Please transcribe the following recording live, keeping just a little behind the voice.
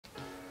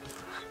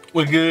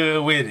We're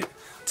good with it.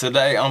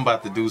 Today I'm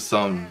about to do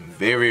something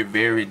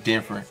very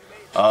different.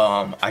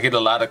 I get a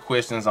lot of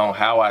questions on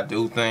how I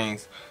do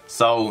things.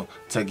 So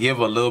to give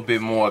a little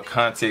bit more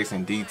context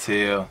and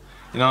detail,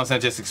 you know what I'm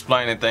saying, just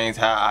explaining things,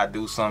 how I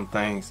do some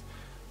things.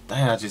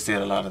 Dang, I just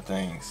said a lot of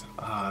things.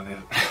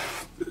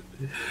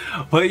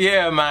 But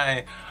yeah,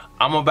 man,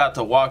 I'm about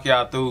to walk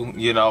y'all through,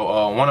 you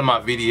know, one of my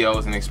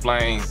videos and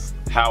explain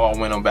how I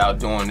went about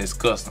doing this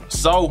custom.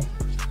 So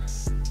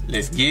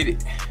let's get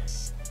it.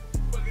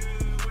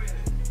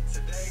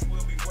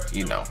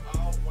 You know.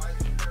 Oh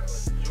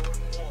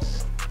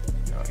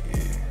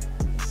yeah.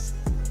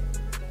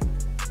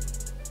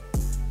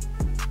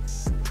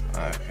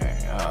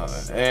 Okay, all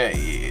of that,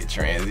 yeah.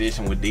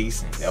 Transition was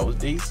decent. That was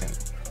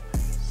decent.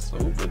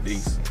 Super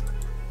decent.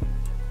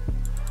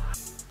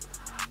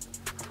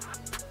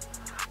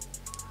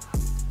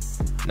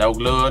 No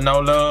glove, no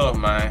love,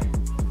 man.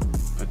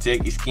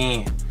 Protect your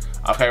skin.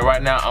 Okay,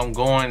 right now I'm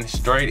going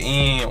straight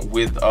in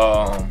with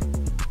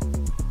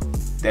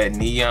that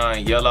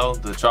neon yellow,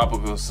 the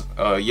tropical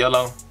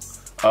yellow.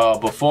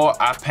 Before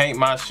I paint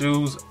my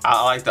shoes,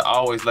 I like to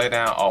always lay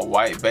down a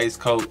white base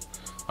coat.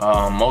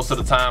 Most of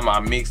the time I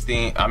mix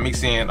in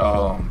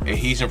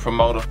adhesion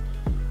promoter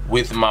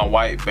with my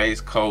white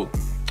base coat.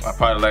 I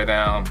probably lay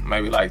down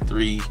maybe like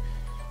 3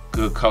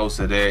 good coats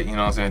of that, you know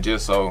what I'm saying,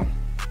 just so,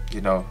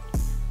 you know,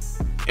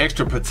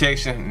 extra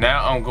protection.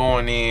 Now I'm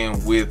going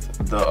in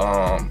with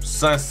the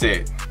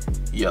sunset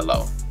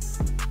yellow,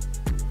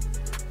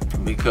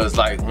 because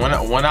like when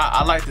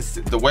I like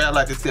to, the way I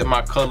like to set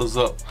my colors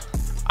up,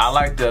 I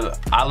like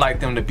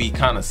them to be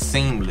kind of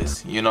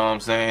seamless, you know what I'm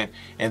saying?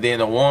 And then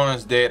the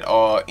ones that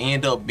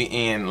end up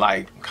being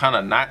like kind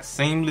of not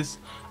seamless,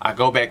 I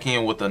go back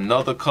in with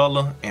another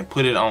color and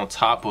put it on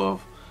top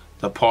of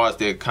the parts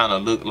that kind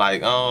of look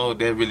like, oh,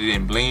 that really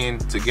didn't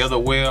blend together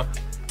well,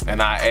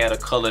 and I add a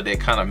color that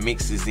kind of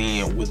mixes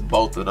in with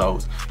both of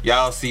those.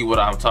 Y'all see what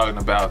I'm talking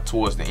about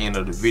towards the end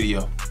of the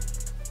video.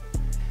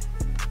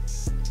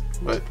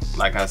 But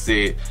like I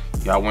said,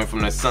 y'all went from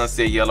the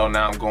sunset yellow,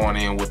 now I'm going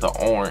in with the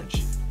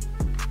orange.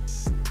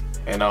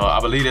 And I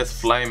believe that's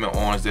flaming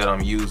orange that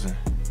I'm using.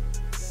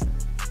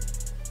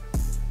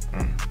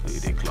 Look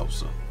at that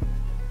close up.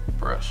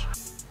 Brush.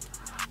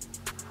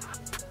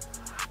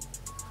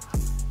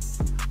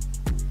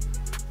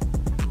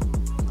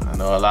 I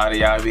know a lot of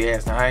y'all be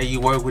asking, how you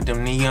work with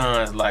them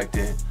neons like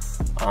that?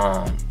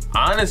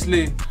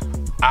 Honestly,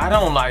 I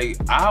don't like,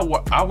 I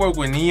work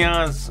with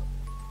neons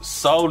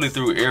solely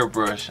through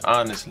Airbrush,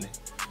 honestly,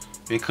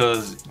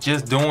 because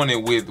just doing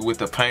it with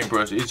the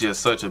paintbrush, it's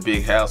just such a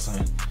big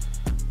hassle.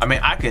 I mean,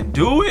 I can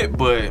do it,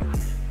 but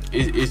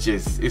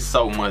it's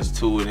so much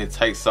to it. It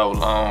takes so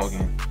long,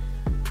 and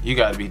you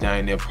gotta be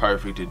dang near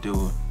perfect to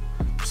do it.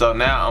 So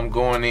now I'm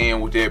going in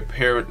with that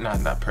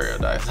not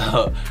paradise,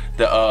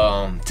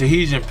 the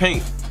Tahitian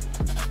pink.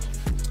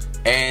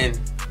 And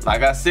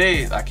like I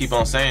said, I keep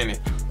on saying it,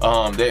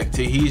 that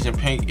Tahitian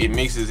pink, it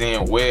mixes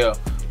in well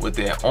with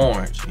that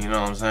orange, you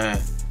know what I'm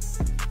saying?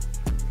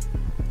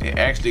 It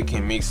actually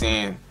can mix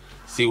in,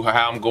 see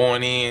how I'm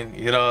going in,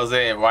 you know what I'm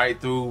saying, right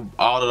through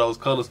all of those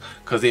colors,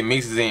 because it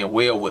mixes in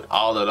well with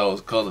all of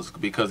those colors.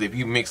 Because if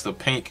you mix the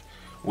pink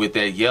with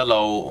that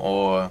yellow,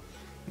 or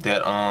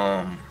that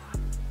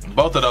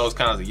both of those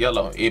kinds of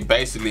yellow, it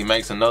basically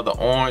makes another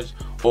orange,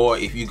 or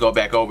if you go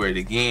back over it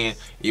again,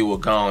 it will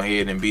go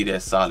ahead and be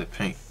that solid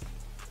pink.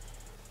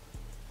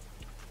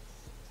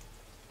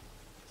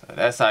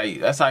 That's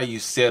how you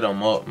set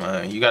them up,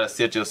 man. You gotta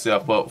set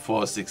yourself up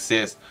for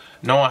success,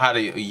 knowing how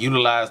to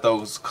utilize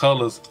those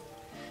colors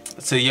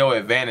to your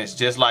advantage.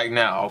 Just like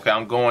now, okay,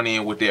 I'm going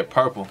in with that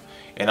purple,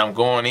 and I'm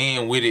going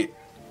in with it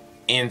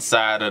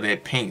inside of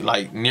that pink,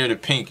 like near the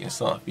pink and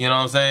stuff, you know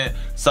what I'm saying?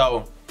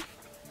 So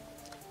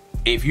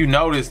if you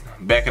notice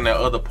back in that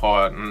other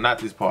part, not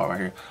this part right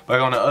here, but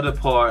on the other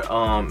part,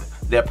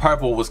 that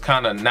purple was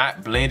kind of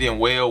not blending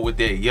well with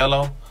that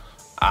yellow.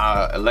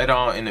 Later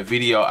on in the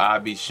video, I'll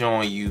be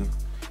showing you,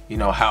 you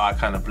know, how I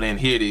kind of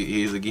blend. Here it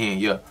is again,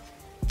 yeah.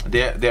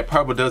 That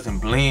purple doesn't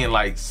blend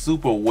like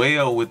super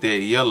well with that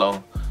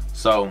yellow.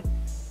 So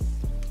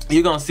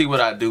you're gonna see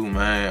what I do,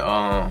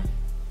 man.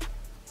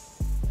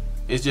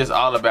 It's just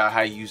all about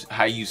how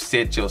you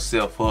set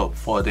yourself up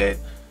for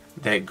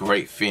that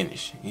great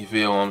finish. You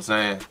feel what I'm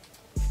saying?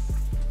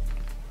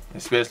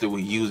 Especially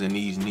with using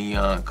these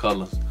neon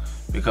colors,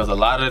 because a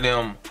lot of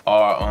them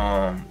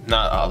are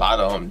not a lot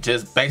of them,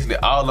 just basically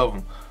all of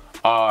them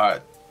are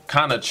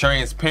kind of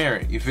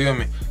transparent, you feel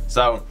me?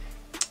 So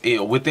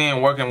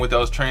within working with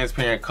those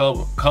transparent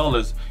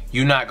colors,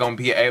 you're not gonna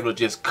be able to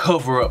just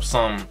cover up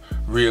something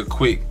real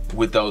quick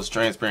with those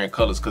transparent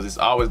colors, because it's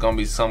always gonna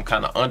be some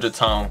kind of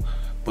undertone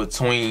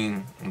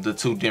between the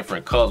two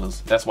different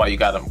colors. That's why you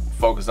gotta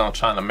focus on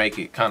trying to make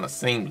it kind of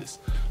seamless.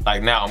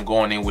 Like now I'm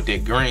going in with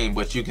that green,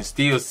 but you can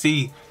still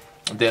see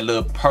that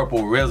little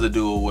purple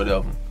residue or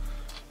whatever.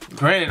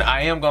 Granted,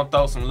 I am gonna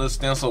throw some little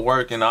stencil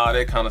work and all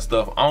that kind of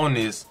stuff on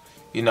this,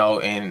 you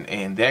know,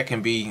 and that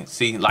can be,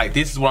 see, like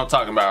this is what I'm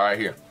talking about right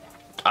here.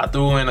 I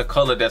threw in a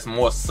color that's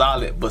more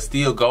solid but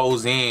still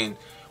goes in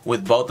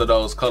with both of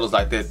those colors,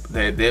 like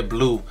that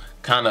blue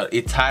kind of,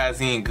 it ties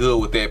in good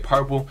with that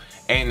purple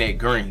and that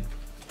green.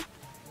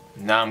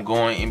 Now I'm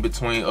going in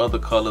between other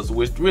colors,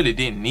 which really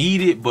didn't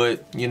need it,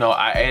 but you know,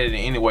 I added it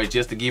anyway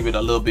just to give it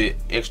a little bit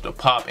extra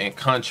pop and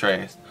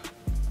contrast.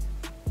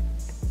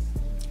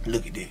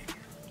 Look at that.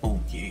 Oh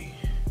yeah.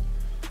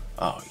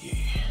 Oh yeah.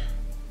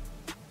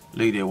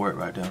 Look at that work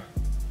right there.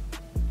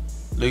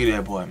 Look at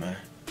that boy, man.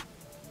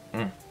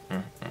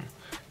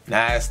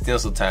 Now it's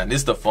stencil time.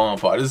 This is the fun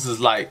part. This is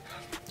like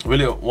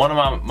really one of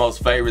my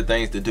most favorite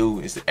things to do,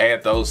 is to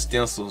add those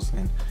stencils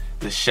and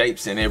the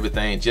shapes and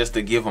everything, just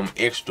to give them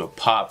extra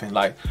pop and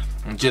like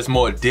just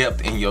more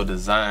depth in your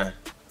design.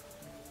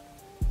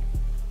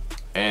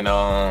 And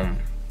I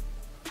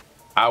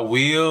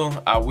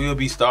will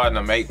be starting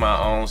to make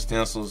my own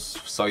stencils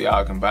so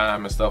y'all can buy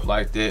them and stuff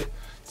like that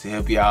to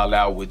help y'all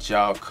out with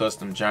y'all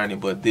custom journey.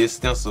 But this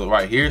stencil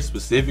right here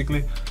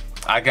specifically,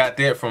 I got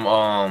that from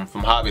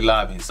Hobby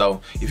Lobby.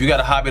 So if you got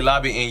a Hobby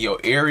Lobby in your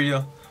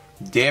area,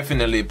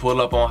 definitely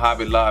pull up on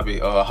Hobby Lobby.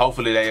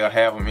 Hopefully they'll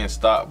have them in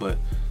stock, but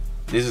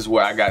this is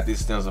where I got this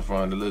stencil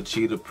from, the little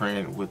cheetah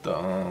print with the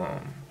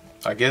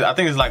I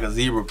think it's like a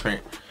zebra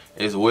print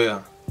as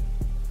well.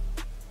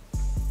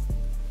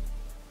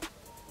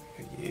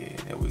 Yeah,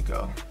 there we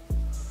go.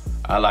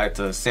 I like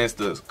to, since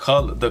the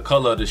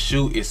color of the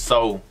shoe is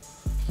so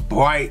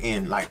bright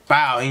and like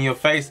bow in your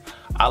face,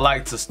 I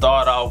like to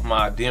start off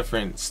my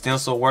different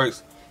stencil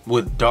works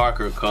with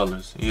darker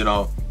colors, you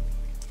know,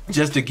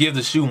 just to give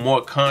the shoe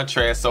more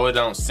contrast so it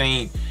don't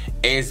seem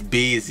as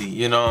busy,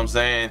 you know what I'm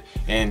saying,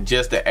 and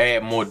just to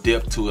add more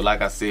depth to it,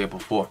 like I said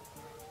before.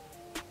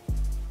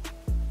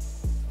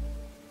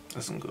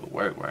 That's some good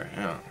work right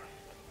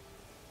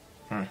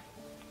here.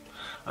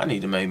 I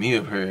need to make me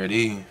a pair of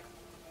these.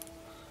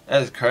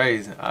 That's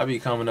crazy. I be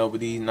coming up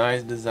with these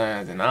nice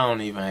designs and I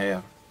don't even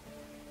have.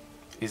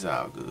 It's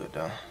all good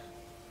though.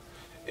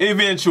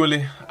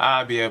 Eventually,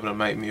 I'll be able to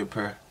make me a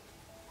pair.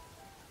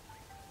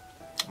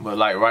 But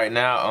like right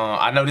now,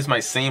 I know this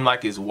might seem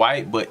like it's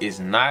white, but it's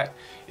not.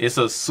 It's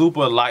a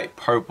super light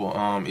purple.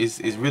 It's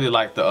really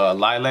like the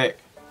lilac,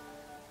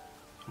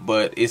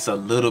 but it's a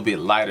little bit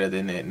lighter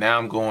than that. Now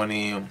I'm going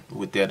in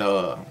with that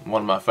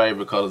one of my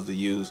favorite colors to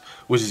use,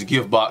 which is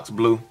Gift Box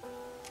Blue.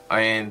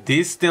 And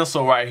this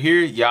stencil right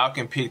here, y'all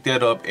can pick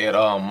that up at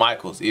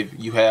Michael's if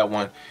you have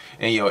one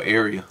in your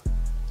area.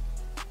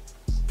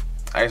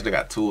 I actually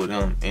got two of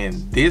them, and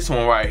this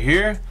one right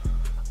here,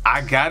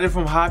 I got it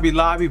from Hobby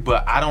Lobby,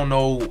 but I don't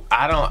know,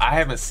 I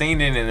haven't seen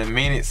it in a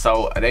minute,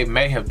 so they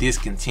may have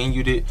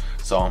discontinued it,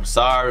 so I'm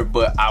sorry,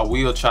 but I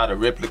will try to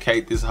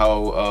replicate this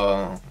whole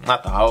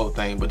not the whole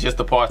thing, but just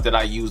the parts that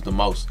I use the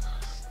most.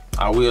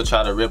 I will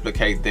try to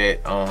replicate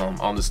that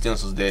on the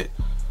stencils that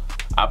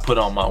I put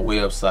on my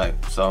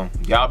website. So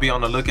y'all be on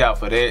the lookout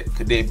for that,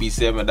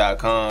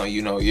 cadetb7.com,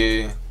 you know,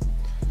 yeah.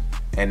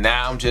 And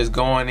now I'm just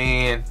going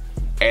in,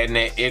 adding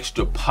that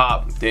extra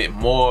pop, that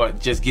more,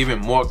 just giving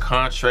more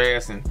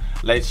contrast and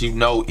let you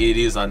know it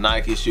is a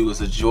Nike shoe,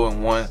 it's a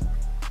Jordan 1.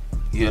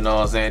 You know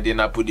what I'm saying? Then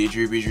I put the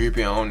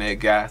drippy on that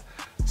guy.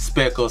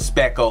 Speckle,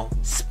 splicker,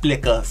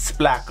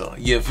 splacker.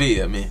 You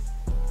feel me?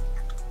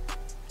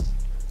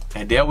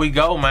 And there we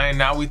go, man.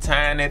 Now we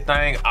tying that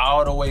thing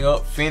all the way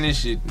up,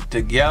 finish it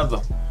together.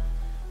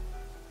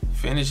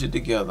 Finish it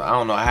together. I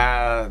don't know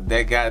how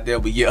that got there,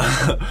 but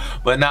yeah.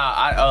 But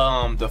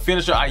now the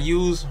finisher I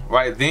used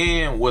right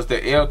then was the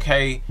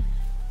LK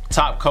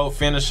top coat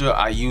finisher.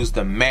 I used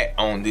the matte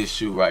on this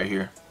shoe right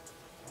here.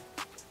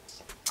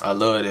 I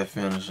love that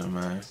finisher,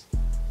 man.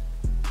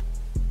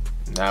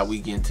 Now we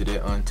get into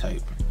that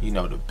untaping. You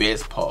know, the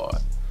best part.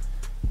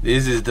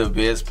 This is the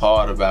best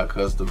part about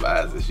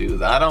customizing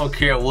shoes. I don't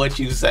care what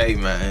you say,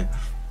 man.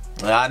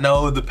 I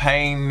know the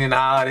pain and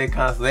all that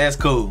kind of stuff. That's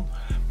cool.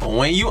 But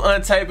when you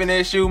untaping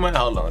that shoe, man,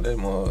 hold on, that's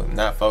more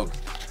not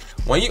focused.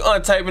 When you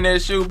untaping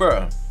that shoe,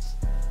 bro,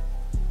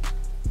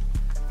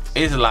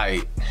 it's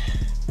like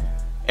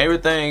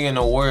everything in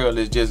the world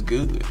is just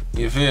good.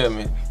 You feel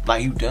me?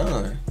 Like you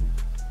done.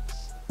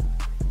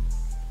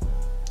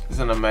 It's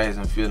an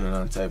amazing feeling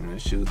untaping the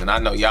shoes, and I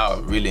know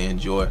y'all really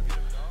enjoy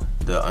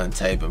the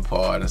untaping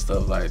part and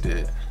stuff like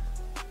that.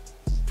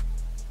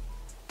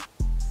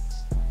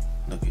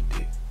 Look at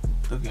that.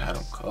 Look at how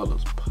them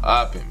colors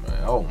popping,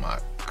 man. Oh my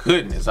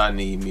goodness, I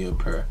need me a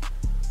pair.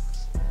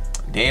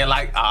 Then,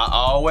 like I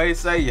always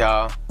say,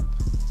 y'all,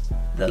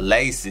 the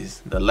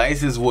laces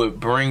would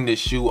bring the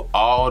shoe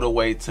all the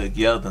way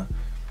together.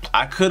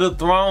 I could have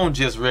thrown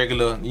just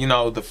regular, you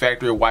know, the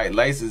factory white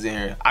laces in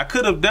here. I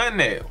could have done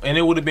that and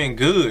it would have been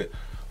good,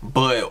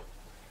 but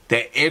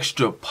that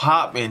extra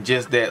pop and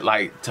just that,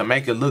 like, to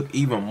make it look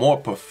even more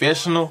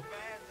professional,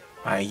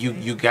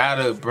 you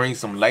gotta bring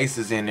some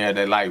laces in there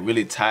that like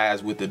really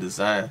ties with the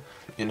design.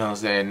 You know what I'm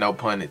saying? No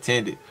pun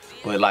intended.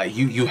 But like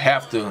you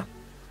have to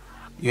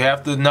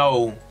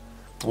know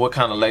what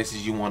kind of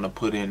laces you want to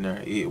put in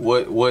there.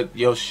 What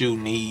your shoe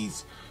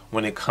needs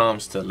when it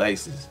comes to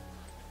laces.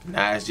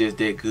 Now it's just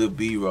that good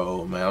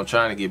B-roll, man. I'm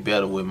trying to get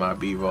better with my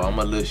B-roll. I'm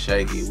a little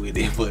shaky with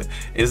it, but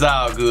it's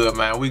all good,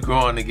 man. We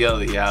growing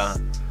together, y'all.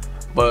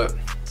 But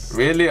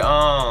really,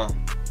 I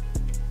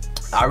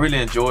really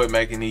enjoyed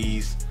making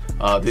these.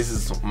 This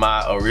is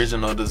my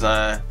original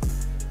design.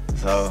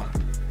 So,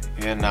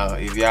 you know,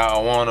 if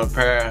y'all want a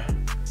pair,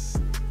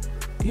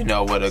 you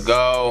know where to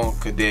go,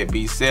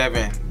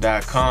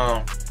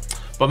 cadetb7.com.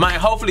 But man,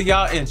 hopefully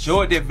y'all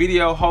enjoyed that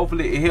video.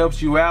 Hopefully it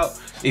helps you out.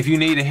 If you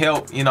need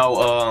help, you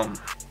know,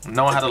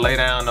 knowing how to lay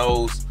down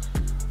those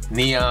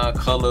neon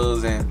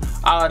colors and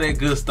all that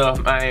good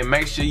stuff, man,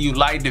 make sure you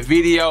like the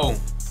video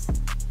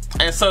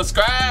and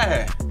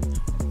subscribe.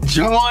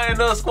 Join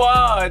the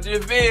squad,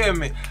 you feel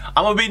me?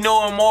 I'm gonna be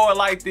doing more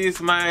like this,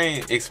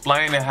 man,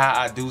 explaining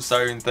how I do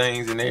certain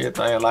things and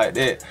everything like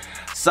that.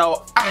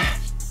 So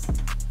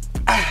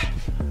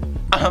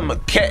I'ma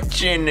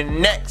catch you in the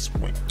next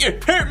one. You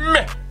hear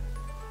me?